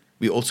 but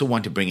we also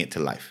want to bring it to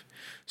life.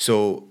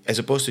 So as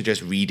opposed to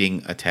just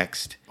reading a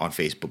text on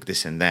Facebook,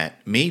 this and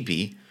that,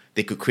 maybe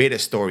they could create a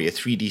story, a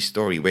 3D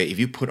story, where if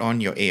you put on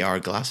your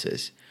AR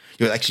glasses,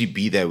 you'll actually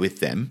be there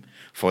with them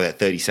for that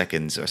 30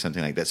 seconds or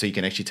something like that. So you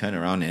can actually turn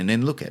around and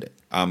then look at it.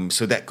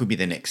 So that could be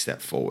the next step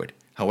forward.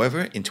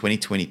 However, in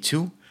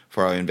 2022,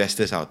 for our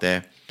investors out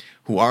there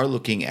who are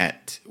looking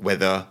at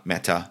whether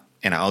Meta,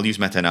 and I'll use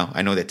Meta now.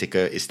 I know that ticker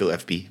is still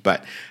FB,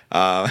 but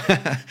I'll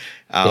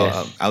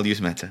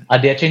use Meta.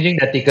 They're changing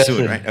the ticker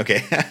soon. Right?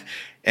 Okay.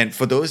 And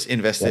for those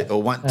invested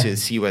or want to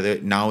see whether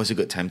now is a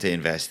good time to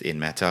invest in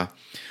Meta,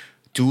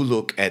 do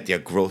look at their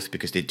growth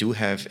because they do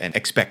have an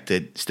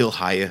expected still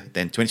higher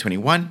than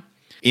 2021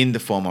 in the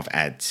form of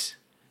ads,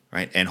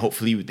 right? And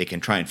hopefully they can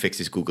try and fix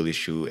this Google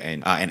issue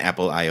and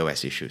Apple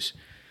iOS issues.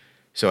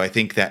 So I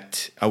think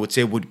that I would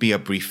say would be a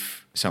brief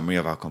summary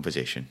of our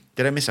conversation.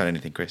 Did I miss out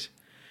anything, Chris?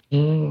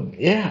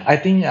 Yeah, I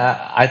think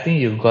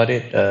you got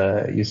it.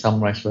 You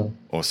summarized well.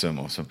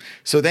 Awesome.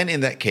 So then in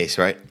that case,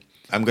 right,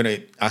 I'm going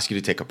to ask you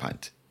to take a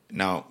punt.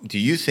 Now, do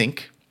you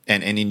think,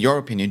 and in your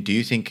opinion, do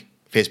you think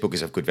Facebook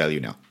is of good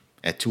value now?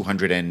 At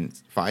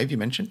 205, you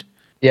mentioned?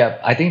 Yeah,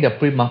 I think the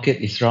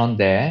pre-market is around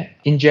there.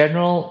 In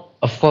general,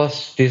 of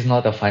course, this is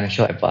not a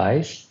financial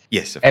advice.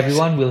 Yes, of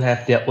Everyone will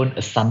have their own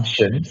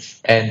assumptions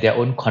and their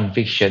own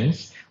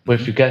convictions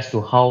with regards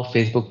to how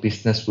Facebook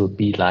business will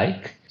be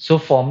like. So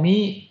for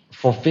me,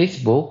 for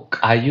Facebook,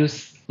 I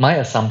use my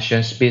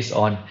assumptions based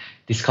on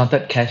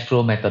discounted cash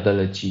flow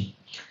methodology.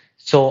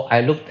 So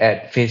I looked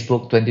at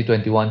Facebook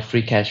 2021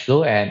 free cash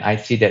flow and I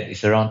see that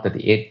it's around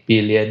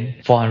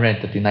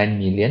 38,439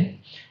 million.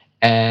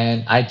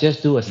 And I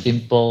just do a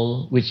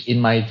simple, which in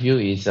my view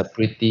is a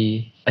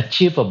pretty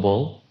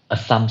achievable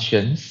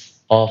assumptions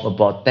of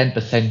about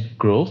 10%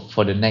 growth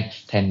for the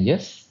next 10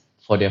 years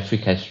for their free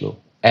cash flow.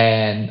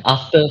 And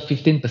after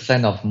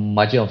 15% of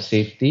margin of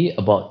safety,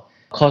 about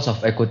cost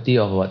of equity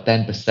of about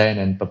 10%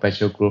 and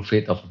perpetual growth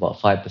rate of about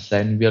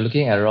 5%, we are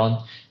looking at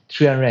around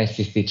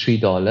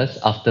 $363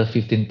 after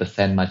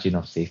 15% margin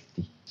of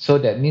safety. So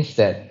that means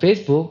that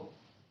Facebook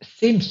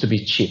seems to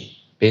be cheap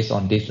based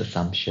on this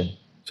assumption.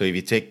 So if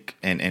you take,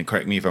 and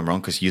correct me if I'm wrong,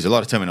 because you use a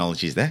lot of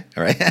terminologies there,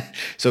 all right?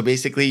 So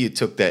basically you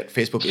took that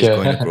Facebook is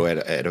going to grow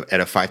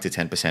at a 5 to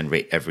 10%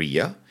 rate every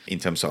year in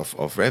terms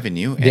of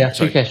revenue. And,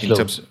 free cash flow. In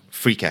terms of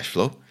free cash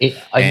flow. In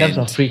terms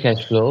of free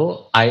cash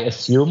flow, I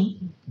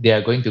assume they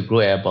are going to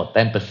grow at about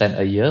 10%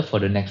 a year for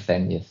the next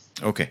 10 years.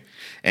 Okay.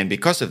 And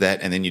because of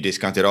that, and then you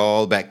discount it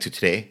all back to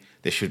today,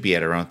 they should be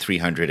at around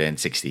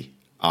 360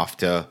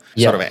 after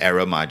sort of an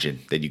error margin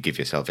that you give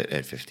yourself at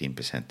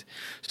 15%.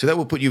 So that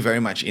will put you very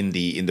much in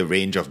the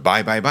range of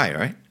buy,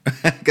 right?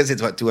 Because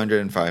it's what,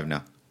 205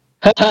 now.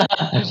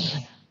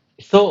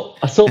 So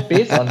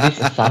based on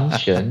these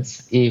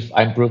assumptions, if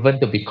I'm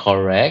proven to be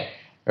correct,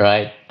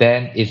 right,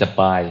 then it's a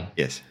buy.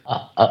 Yes.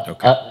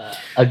 Okay.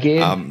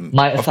 Again,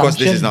 my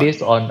assumption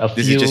based on a few...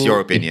 This is just your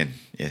opinion.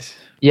 Yes.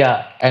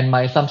 Yeah, and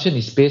my assumption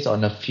is based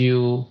on a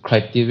few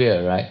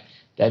criteria, right?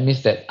 That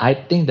means that I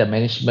think the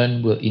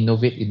management will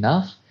innovate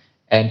enough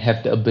and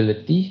have the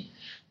ability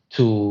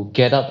to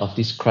get out of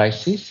this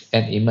crisis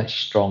and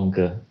emerge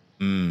stronger.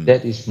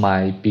 That is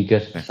my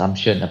biggest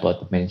assumption about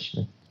the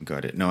management.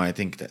 Got it. No, I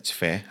think that's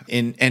fair.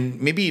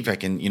 And maybe if I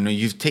can,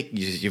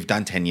 you've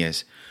done 10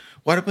 years.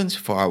 What happens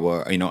for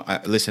our,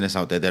 listeners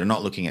out there that are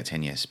not looking at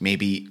 10 years,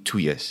 maybe 2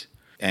 years?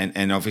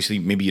 And obviously,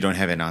 maybe you don't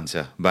have an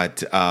answer.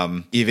 But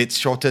if it's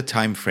shorter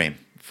time frame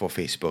for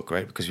Facebook,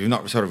 right? Because we've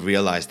not sort of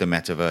realized the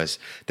metaverse,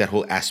 that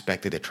whole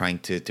aspect that they're trying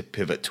to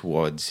pivot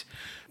towards.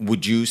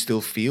 Would you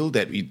still feel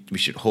that we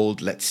should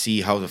hold, let's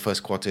see how the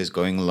first quarter is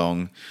going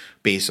along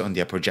based on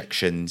their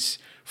projections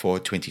for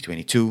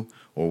 2022?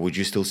 Or would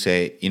you still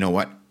say, you know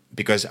what?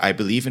 Because I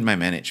believe in my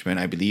management,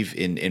 I believe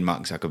in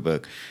Mark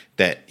Zuckerberg,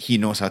 that he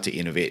knows how to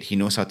innovate, he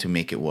knows how to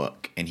make it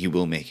work, and he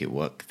will make it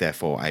work.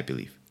 Therefore, I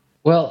believe.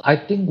 Well, I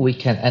think we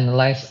can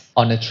analyze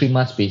on a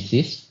 3-month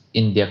basis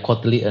in their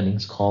quarterly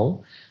earnings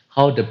call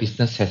how the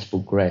business has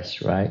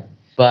progressed, right?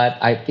 But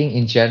I think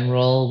in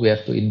general, we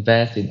have to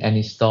invest in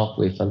any stock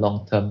with a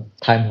long-term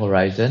time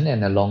horizon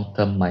and a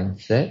long-term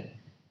mindset.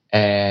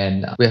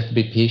 And we have to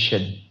be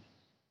patient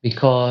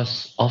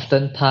because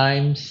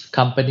oftentimes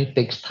company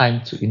takes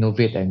time to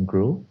innovate and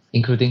grow,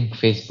 including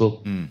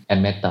Facebook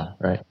and Meta,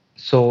 right?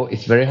 So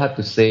it's very hard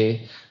to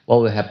say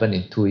what will happen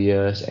in 2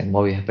 years and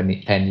what will happen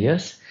in 10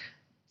 years.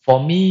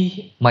 For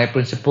me, my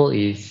principle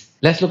is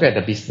let's look at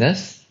the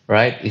business,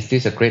 right? Is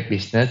this a great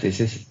business? Is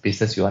this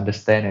business you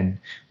understand and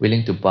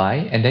willing to buy?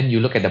 And then you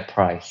look at the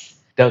price.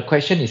 The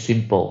question is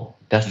simple.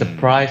 Does the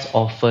price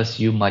offers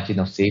you margin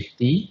of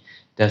safety?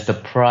 Does the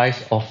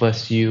price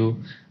offers you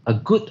a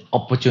good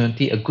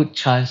opportunity, a good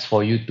chance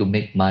for you to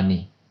make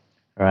money,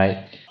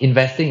 right?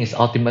 Investing is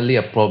ultimately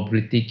a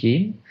probability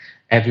game.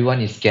 Everyone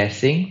is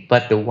guessing,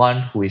 but the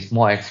one who is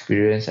more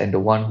experienced and the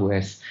one who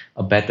has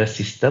a better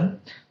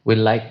system will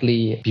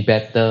likely be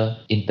better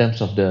in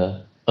terms of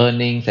the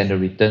earnings and the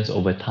returns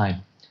over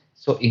time.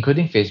 So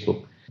including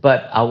Facebook.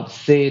 But I would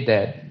say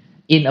that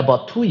in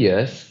about 2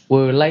 years,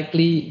 we'll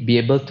likely be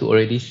able to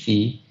already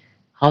see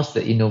how's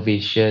the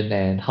innovation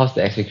and how's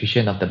the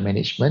execution of the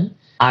management.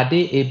 Are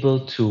they able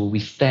to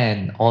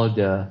withstand all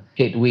the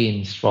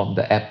headwinds from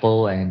the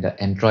Apple and the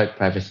Android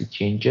privacy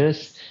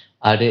changes?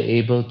 Are they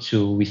able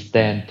to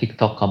withstand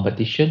TikTok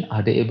competition?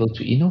 Are they able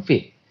to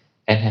innovate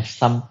and have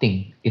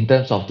something in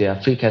terms of their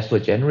free cash flow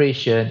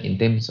generation, in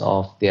terms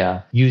of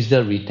their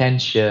user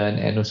retention,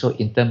 and also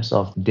in terms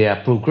of their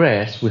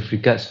progress with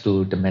regards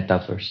to the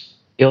metaverse?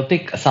 It'll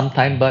take some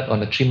time, but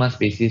on a 3-month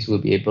basis, we'll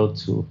be able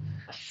to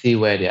see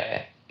where they're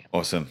at.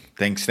 Awesome.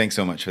 Thanks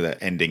so much for that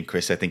ending,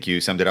 Chris. I think you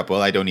summed it up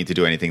well. I don't need to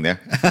do anything there.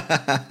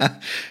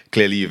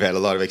 Clearly, you've had a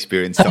lot of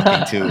experience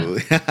talking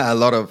to a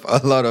lot of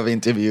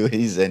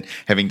interviewees and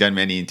having done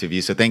many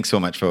interviews. So thanks so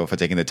much for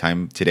taking the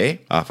time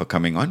today, for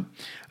coming on.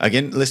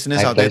 Again,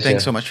 listeners out there,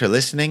 thanks so much for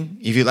listening.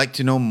 If you'd like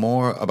to know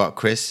more about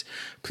Chris,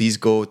 please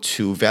go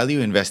to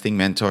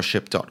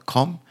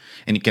valueinvestingmentorship.com.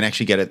 And you can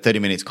actually get a 30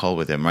 minutes call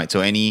with him, right? So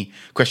any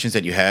questions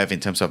that you have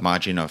in terms of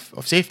margin of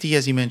safety,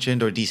 as you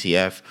mentioned, or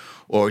DCF,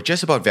 or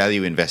just about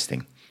value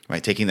investing,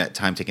 right? Taking that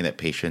time, taking that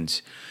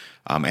patience,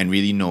 and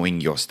really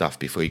knowing your stuff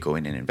before you go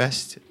in and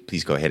invest,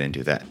 please go ahead and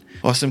do that.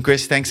 Awesome,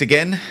 Chris. Thanks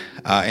again.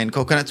 And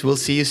Coconuts, we'll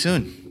see you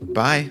soon.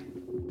 Bye.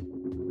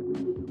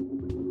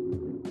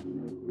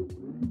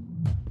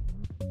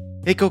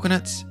 Hey,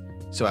 Coconuts.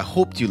 So I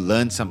hoped you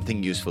learned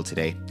something useful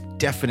today.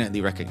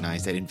 Definitely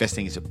recognize that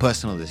investing is a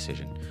personal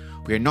decision.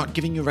 We are not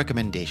giving you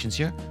recommendations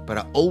here, but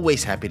are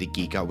always happy to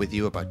geek out with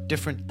you about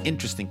different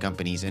interesting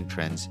companies and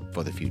trends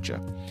for the future.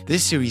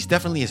 This series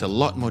definitely has a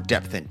lot more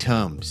depth and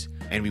terms,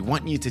 and we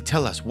want you to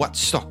tell us what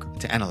stock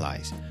to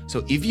analyze.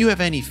 So if you have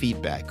any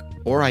feedback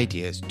or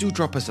ideas, do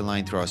drop us a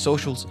line through our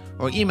socials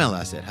or email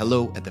us at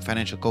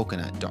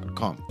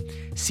hello@thefinancialcoconut.com.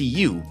 See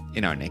you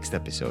in our next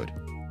episode.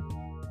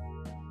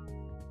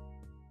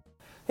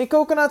 Hey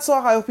Coconut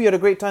Sock, I hope you had a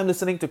great time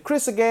listening to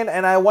Chris again,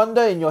 and I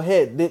wonder in your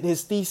head, did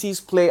his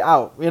thesis play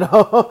out,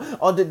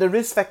 or did the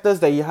risk factors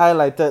that he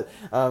highlighted,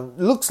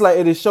 looks like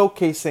it is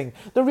showcasing.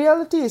 The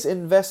reality is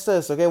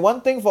investors, okay,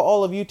 one thing for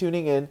all of you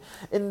tuning in,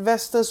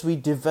 investors, we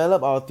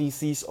develop our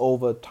theses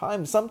over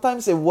time.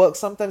 Sometimes it works,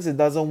 sometimes it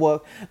doesn't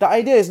work. The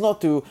idea is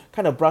not to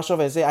kind of brush off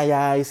and say,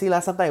 yeah, you see,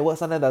 sometimes it works,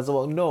 sometimes it doesn't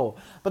work. No,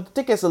 but to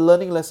take it as a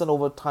learning lesson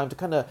over time, to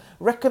kind of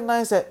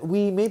recognize that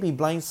we may be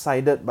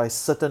blindsided by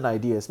certain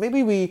ideas.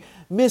 Maybe we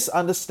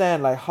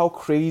misunderstand like how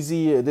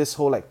crazy this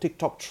whole like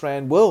TikTok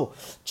trend will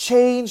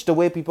change the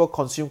way people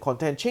consume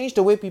content, change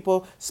the way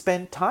people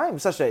spend time,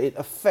 such that it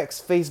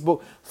affects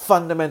Facebook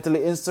fundamentally,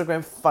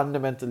 Instagram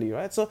fundamentally,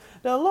 right? So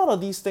there are a lot of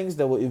these things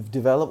that will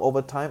develop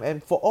over time,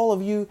 and for all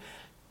of you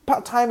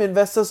part-time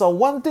investors or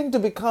wanting to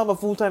become a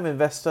full-time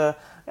investor,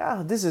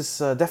 yeah, this is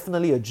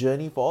definitely a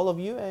journey for all of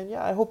you, and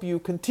yeah, I hope you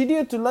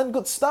continue to learn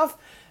good stuff,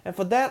 and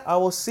for that, I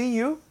will see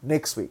you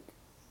next week.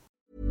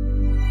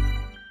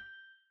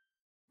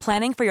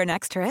 Planning for your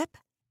next trip?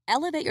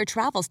 Elevate your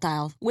travel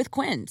style with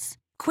Quince.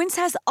 Quince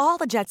has all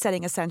the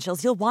jet-setting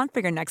essentials you'll want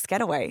for your next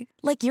getaway,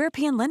 like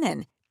European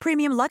linen,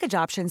 premium luggage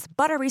options,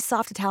 buttery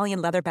soft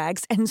Italian leather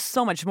bags, and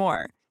so much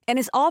more. And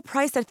is all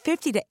priced at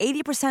 50 to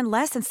 80%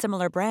 less than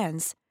similar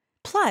brands.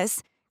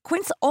 Plus,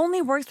 Quince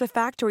only works with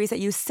factories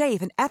that use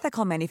safe and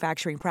ethical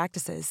manufacturing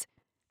practices.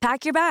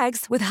 Pack your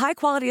bags with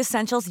high-quality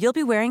essentials you'll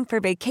be wearing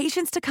for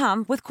vacations to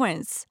come with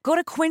Quince. Go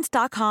to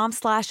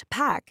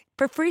quince.com/pack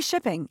for free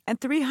shipping and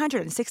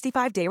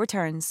 365-day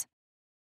returns.